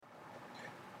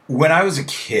When I was a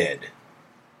kid,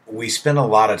 we spent a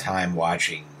lot of time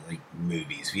watching like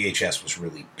movies. VHS was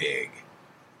really big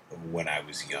when I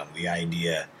was young. The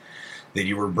idea that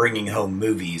you were bringing home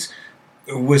movies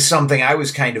was something I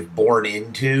was kind of born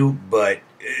into, but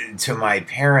to my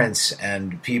parents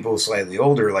and people slightly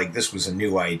older, like this was a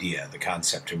new idea. The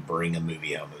concept to bring a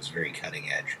movie home, it was very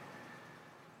cutting edge.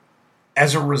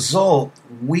 As a result,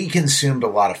 we consumed a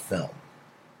lot of film,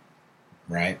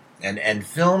 right? And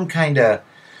film kind of,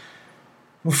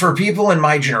 for people in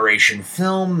my generation,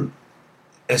 film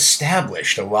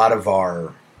established a lot of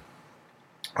our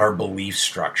belief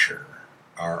structure,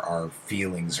 our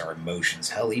feelings, our emotions,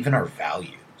 hell, even our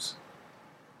values.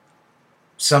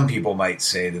 Some people might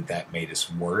say that made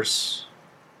us worse,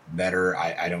 better.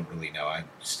 I don't really know. I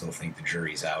still think the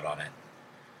jury's out on it.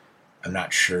 I'm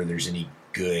not sure there's any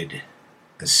good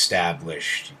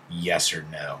established yes or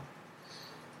no.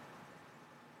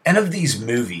 And of these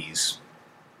movies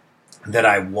that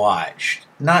I watched,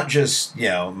 not just,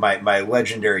 my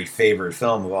legendary favorite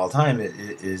film of all time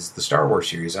is the Star Wars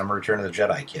series. I'm a Return of the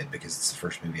Jedi kid because it's the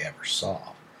first movie I ever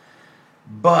saw.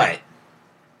 But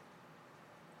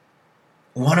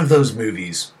one of those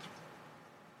movies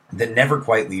that never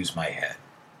quite leaves my head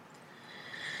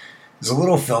is a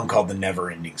little film called The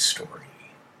Never-Ending Story.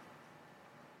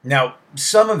 Now,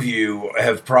 some of you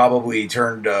have probably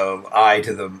turned an eye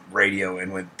to the radio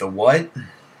and went, the what?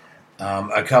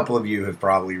 A couple of you have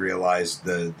probably realized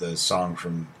the song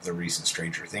from the recent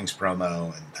Stranger Things promo,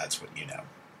 and that's what you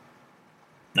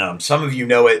know. Some of you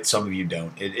know it, some of you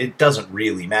don't. It doesn't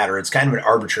really matter. It's kind of an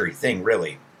arbitrary thing,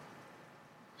 really.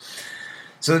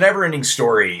 So The Never-Ending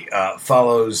Story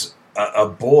follows a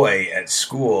boy at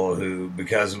school who,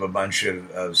 because of a bunch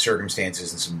of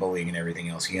circumstances and some bullying and everything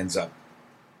else, he ends up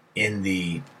in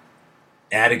the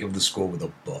attic of the school with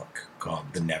a book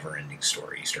called The Never-Ending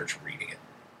Story. He starts reading it.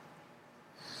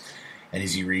 And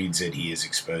as he reads it, he is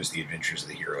exposed to the adventures of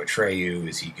the hero Atreyu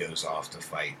as he goes off to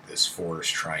fight this force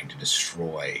trying to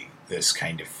destroy this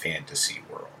kind of fantasy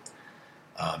world.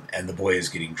 And the boy is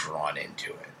getting drawn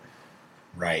into it.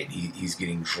 Right? He's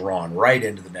getting drawn right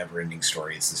into the Never-Ending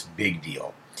Story. It's this big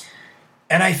deal.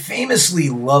 And I famously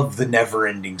love The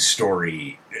Never-Ending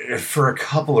Story for a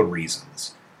couple of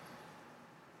reasons.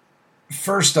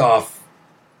 First off,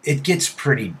 it gets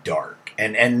pretty dark.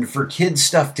 And for kids'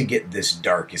 stuff to get this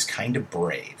dark is kind of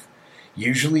brave.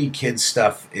 Usually kids'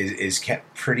 stuff is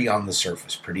kept pretty on the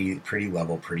surface, pretty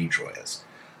level, pretty joyous.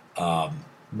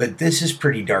 But this is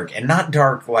pretty dark. And not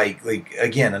dark like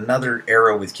again, another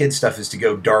era with kids' stuff is to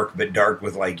go dark, but dark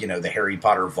with the Harry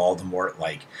Potter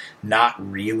Voldemort, not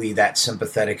really that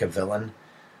sympathetic a villain.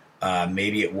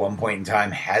 Maybe at one point in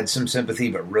time had some sympathy,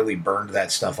 but really burned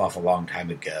that stuff off a long time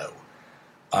ago.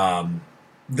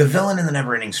 The villain in The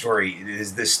Never-Ending Story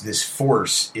is this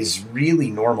force is really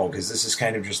normal because this is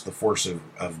kind of just the force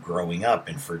of growing up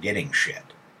and forgetting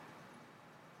shit.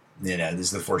 This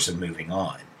is the force of moving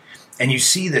on. And you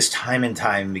see this time and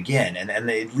time again. And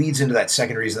it leads into that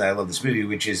second reason that I love this movie,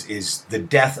 which is the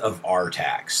death of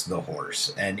Artax, the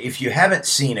horse. And if you haven't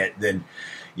seen it, then,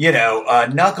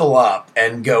 knuckle up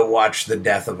and go watch the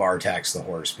death of Artax, the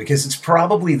horse, because it's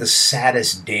probably the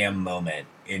saddest damn moment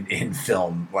in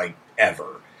film,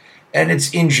 ever. And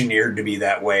it's engineered to be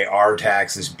that way.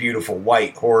 Artax, this beautiful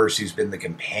white horse who's been the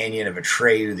companion of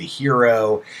Atreyu, the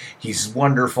hero. He's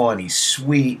wonderful and he's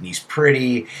sweet and he's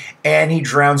pretty. And he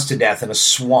drowns to death in a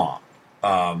swamp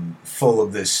full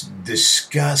of this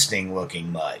disgusting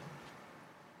looking mud.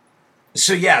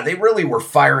 So yeah, they really were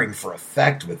firing for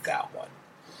effect with that one.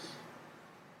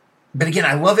 But again,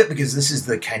 I love it because this is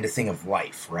the kind of thing of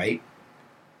life, right?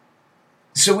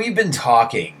 So we've been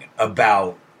talking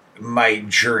about my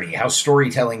journey, how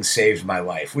storytelling saved my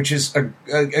life, which is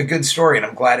a good story, and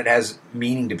I'm glad it has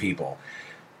meaning to people.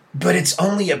 But it's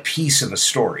only a piece of a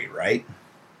story, right?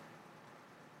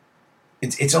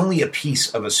 It's only a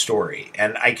piece of a story,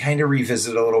 and I kind of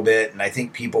revisit it a little bit, and I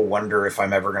think people wonder if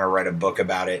I'm ever going to write a book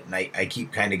about it, and I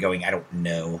keep kind of going, I don't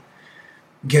know,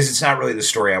 because it's not really the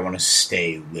story I want to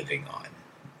stay living on,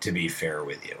 to be fair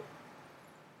with you.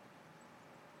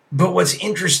 But what's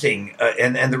interesting,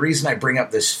 and the reason I bring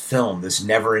up this film, this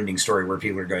Never-Ending Story, where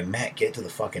people are going, Matt, get to the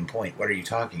fucking point. What are you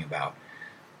talking about?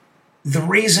 The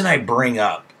reason I bring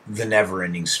up the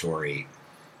Never-Ending Story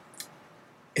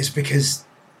is because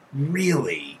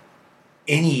really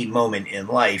any moment in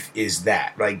life is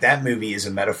that. That movie is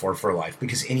a metaphor for life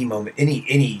because any moment,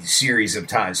 any series of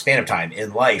time, span of time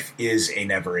in life is a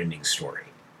never-ending story.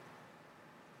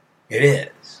 It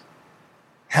is.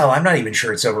 Hell, I'm not even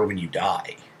sure it's over when you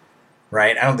die.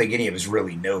 Right? I don't think any of us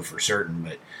really know for certain,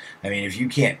 but I mean, if you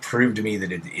can't prove to me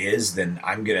that it is, then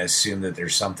I'm going to assume that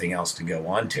there's something else to go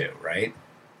on to, right?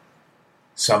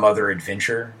 Some other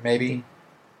adventure, maybe?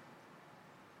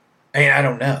 I mean, I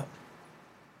don't know.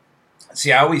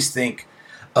 See, I always think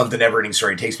of the never-ending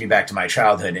story. It takes me back to my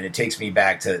childhood, and it takes me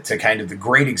back to kind of the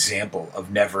great example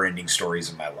of never-ending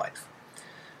stories in my life.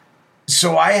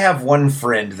 So I have one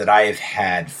friend that I have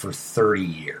had for 30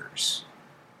 years.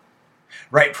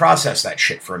 Right, process that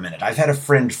shit for a minute. I've had a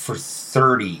friend for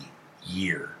 30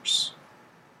 years.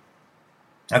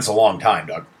 That's a long time,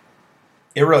 Doug.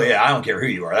 It really is. I don't care who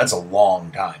you are. That's a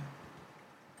long time.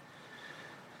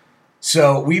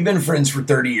 So we've been friends for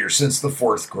 30 years, since the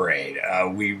fourth grade.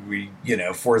 We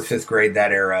fourth, fifth grade,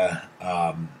 that era.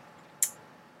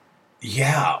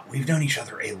 Yeah, we've known each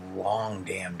other a long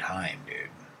damn time, dude.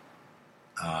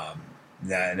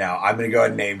 Now, I'm going to go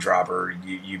ahead and name drop her.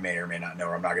 You may or may not know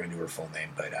her. I'm not going to do her full name.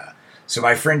 But so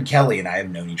my friend Kelly and I have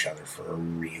known each other for a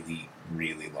really,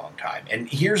 really long time. And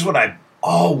here's what I'm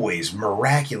always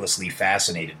miraculously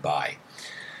fascinated by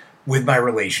with my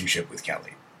relationship with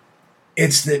Kelly.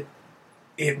 It's that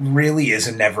it really is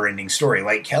a never-ending story.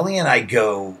 Like, Kelly and I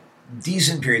go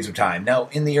decent periods of time. Now,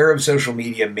 in the era of social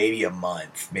media, maybe a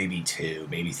month, maybe 2,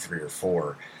 maybe 3 or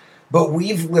 4. But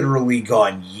we've literally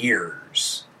gone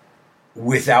years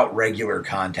without regular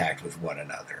contact with one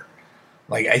another.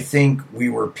 Like, I think we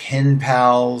were pen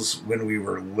pals when we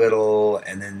were little,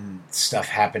 and then stuff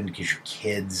happened because you're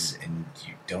kids and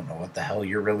you don't know what the hell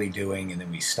you're really doing, and then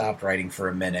we stopped writing for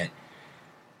a minute.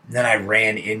 And then I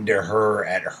ran into her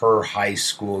at her high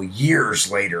school years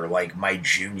later, like my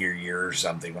junior year or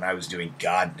something, when I was doing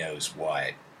God knows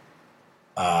what.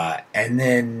 And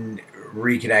then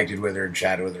reconnected with her and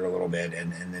chatted with her a little bit,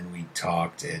 and then we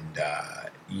talked, and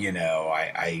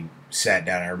I sat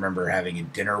down. I remember having a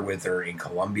dinner with her in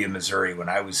Columbia, Missouri, when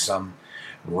I was some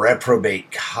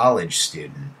reprobate college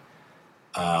student,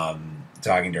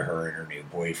 talking to her and her new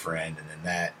boyfriend, and then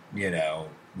that,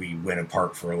 we went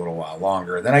apart for a little while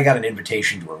longer. Then I got an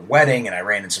invitation to her wedding, and I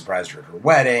ran and surprised her at her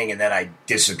wedding, and then I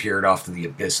disappeared off to the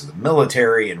abyss of the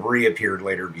military and reappeared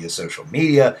later via social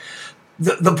media.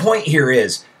 The point here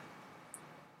is,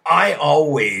 I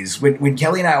always, when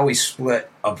Kelly and I always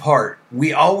split apart,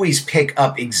 we always pick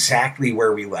up exactly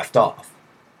where we left off.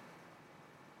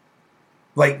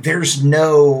 Like, there's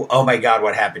no, oh my God,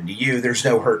 what happened to you? There's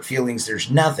no hurt feelings.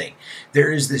 There's nothing.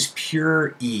 There is this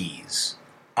pure ease.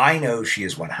 I know she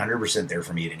is 100% there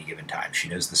for me at any given time. She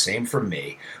knows the same from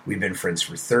me. We've been friends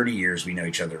for 30 years. We know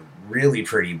each other really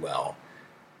pretty well.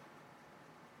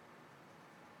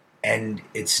 And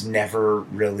it's never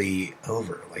really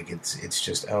over. Like, it's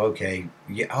just, oh, okay.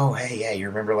 Yeah, oh, hey, yeah, you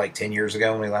remember like 10 years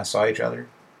ago when we last saw each other?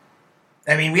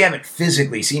 I mean, we haven't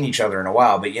physically seen each other in a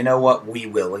while, but you know what? We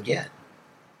will again.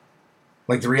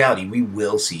 Like, the reality, we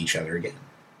will see each other again.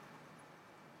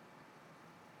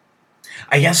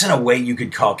 I guess in a way you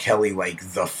could call Kelly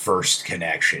like the first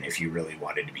connection if you really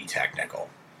wanted to be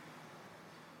technical.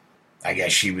 I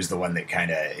guess she was the one that kind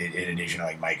of, in addition to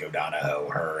like Mike O'Donohoe,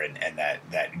 her and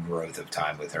that growth of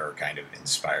time with her kind of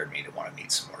inspired me to want to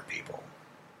meet some more people.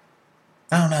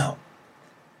 I don't know.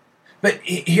 But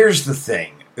here's the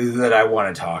thing that I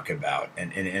want to talk about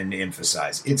and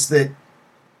emphasize. It's that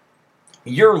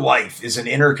your life is an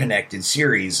interconnected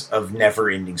series of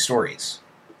never-ending stories.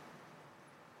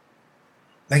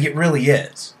 Like, it really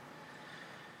is.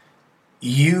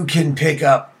 You can pick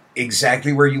up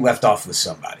exactly where you left off with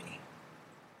somebody.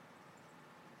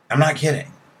 I'm not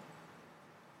kidding.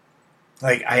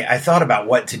 Like, I thought about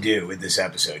what to do with this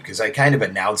episode, because I kind of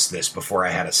announced this before I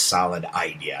had a solid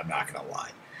idea, I'm not going to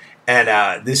lie.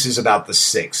 And this is about the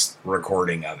 6th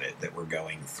recording of it that we're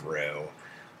going through.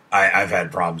 I've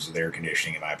had problems with air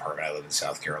conditioning in my apartment. I live in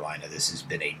South Carolina. This has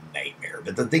been a nightmare.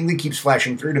 But the thing that keeps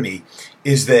flashing through to me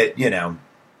is that,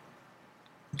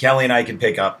 Kelly and I can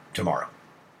pick up tomorrow.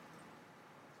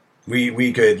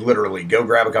 We could literally go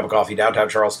grab a cup of coffee downtown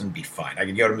Charleston, be fine. I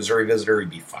could go to Missouri Visitor, we'd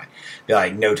be fine. Be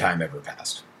like, no time ever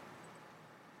passed.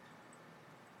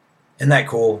 Isn't that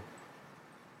cool?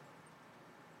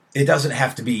 It doesn't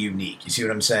have to be unique. You see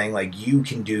what I'm saying? Like, you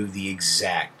can do the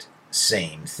exact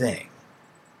same thing.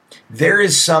 There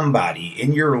is somebody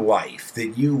in your life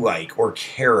that you like or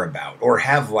care about or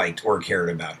have liked or cared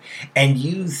about, and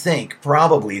you think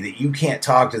probably that you can't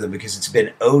talk to them because it's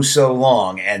been oh so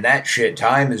long, and that shit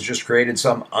time has just created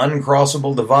some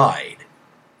uncrossable divide.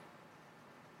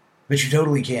 But you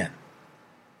totally can.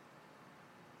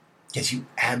 Yes, you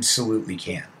absolutely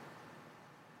can.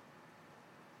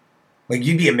 Like,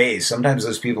 you'd be amazed. Sometimes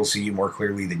those people see you more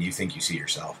clearly than you think you see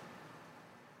yourself.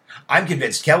 I'm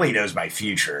convinced Kelly knows my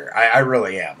future. I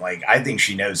really am. Like, I think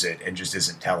she knows it and just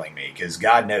isn't telling me, because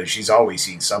God knows she's always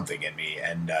seen something in me,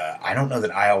 and I don't know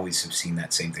that I always have seen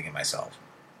that same thing in myself.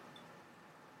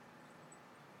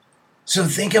 So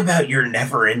think about your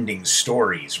never-ending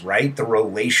stories, right? The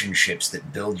relationships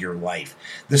that build your life,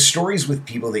 the stories with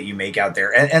people that you make out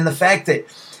there, and the fact that,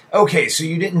 okay, so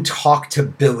you didn't talk to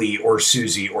Billy or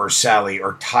Susie or Sally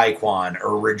or Taekwon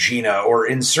or Regina or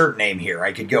insert name here.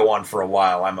 I could go on for a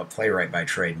while. I'm a playwright by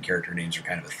trade, and character names are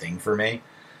kind of a thing for me.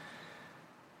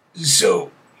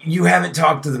 So you haven't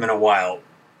talked to them in a while.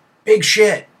 Big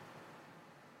shit.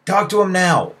 Talk to them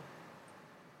now.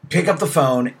 Pick up the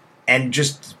phone and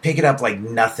just pick it up like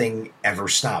nothing ever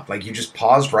stopped. Like you just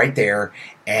paused right there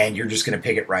and you're just going to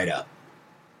pick it right up.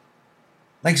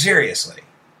 Like seriously.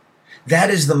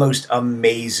 That is the most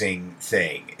amazing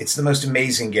thing. It's the most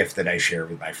amazing gift that I share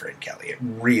with my friend Kelly. It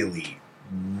really,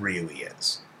 really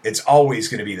is. It's always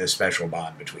going to be this special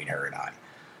bond between her and I.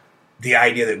 The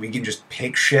idea that we can just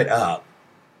pick shit up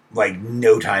like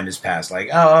no time has passed. Like,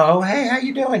 oh, hey, how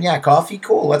you doing? Yeah, coffee?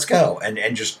 Cool, let's go.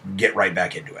 And just get right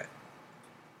back into it.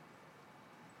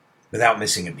 Without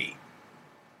missing a beat.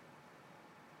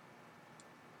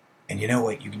 And you know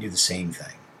what? You can do the same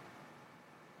thing.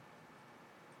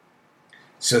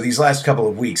 So these last couple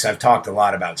of weeks, I've talked a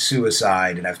lot about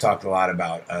suicide, and I've talked a lot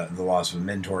about the loss of a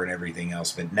mentor and everything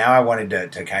else. But now I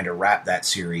wanted to kind of wrap that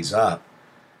series up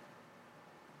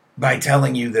by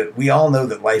telling you that we all know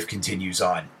that life continues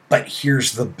on. But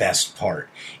here's the best part.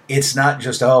 It's not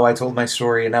just, oh, I told my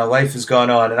story and now life has gone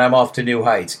on and I'm off to new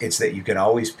heights. It's that you can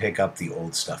always pick up the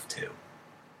old stuff too.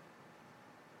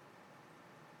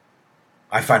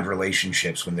 I find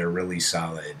relationships, when they're really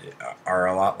solid, are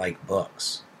a lot like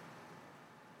books.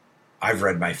 I've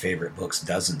read my favorite books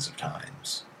dozens of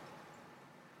times.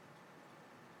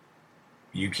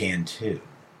 You can too.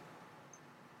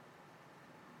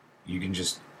 You can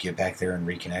just get back there and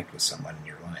reconnect with someone in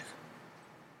your life.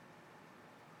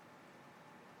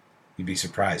 You'd be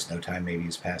surprised. No time maybe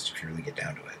has passed if you really get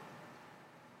down to it.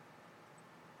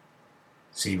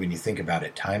 See, when you think about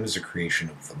it, time is a creation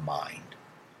of the mind.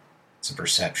 It's a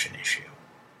perception issue.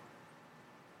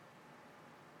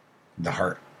 The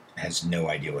heart has no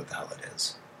idea what the hell it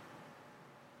is.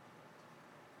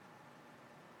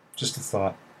 Just a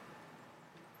thought.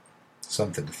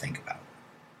 Something to think about.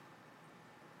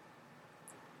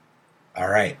 All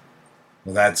right.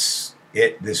 Well, that's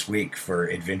it this week for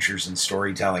Adventures in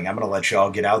Storytelling. I'm going to let you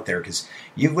all get out there because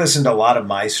you've listened to a lot of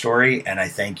my story, and I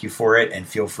thank you for it, and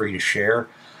feel free to share.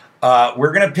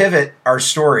 We're going to pivot our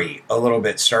story a little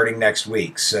bit starting next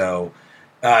week. So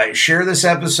share this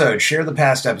episode, share the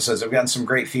past episodes. I've gotten some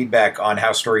great feedback on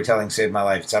how storytelling saved my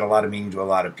life. It's had a lot of meaning to a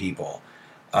lot of people.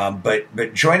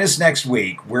 But join us next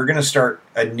week. We're going to start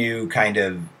a new kind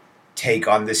of take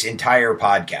on this entire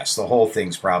podcast. The whole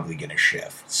thing's probably going to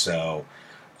shift. So,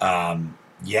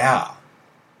 yeah,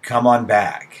 come on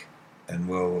back and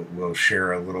we'll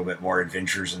share a little bit more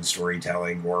adventures in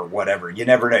storytelling or whatever. You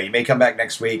never know. You may come back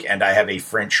next week and I have a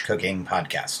French cooking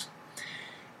podcast.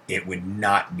 It would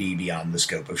not be beyond the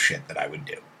scope of shit that I would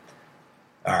do.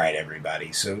 All right,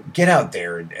 everybody. So get out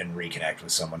there and reconnect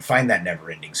with someone. Find that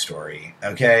never-ending story.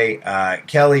 Okay?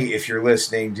 Kelly, if you're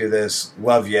listening to this,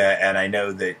 love you, and I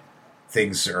know that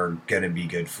things are going to be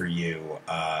good for you.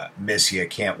 Miss you.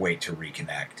 Can't wait to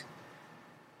reconnect.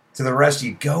 To the rest of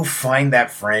you, go find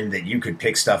that friend that you could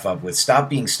pick stuff up with. Stop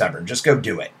being stubborn. Just go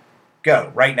do it.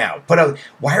 Go, right now.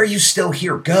 Why are you still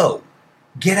here? Go.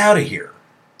 Get out of here.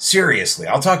 Seriously.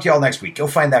 I'll talk to you all next week. Go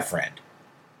find that friend.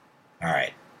 All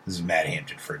right. This is Matt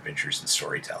Hampton for Adventures in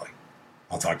Storytelling.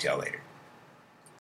 I'll talk to y'all later.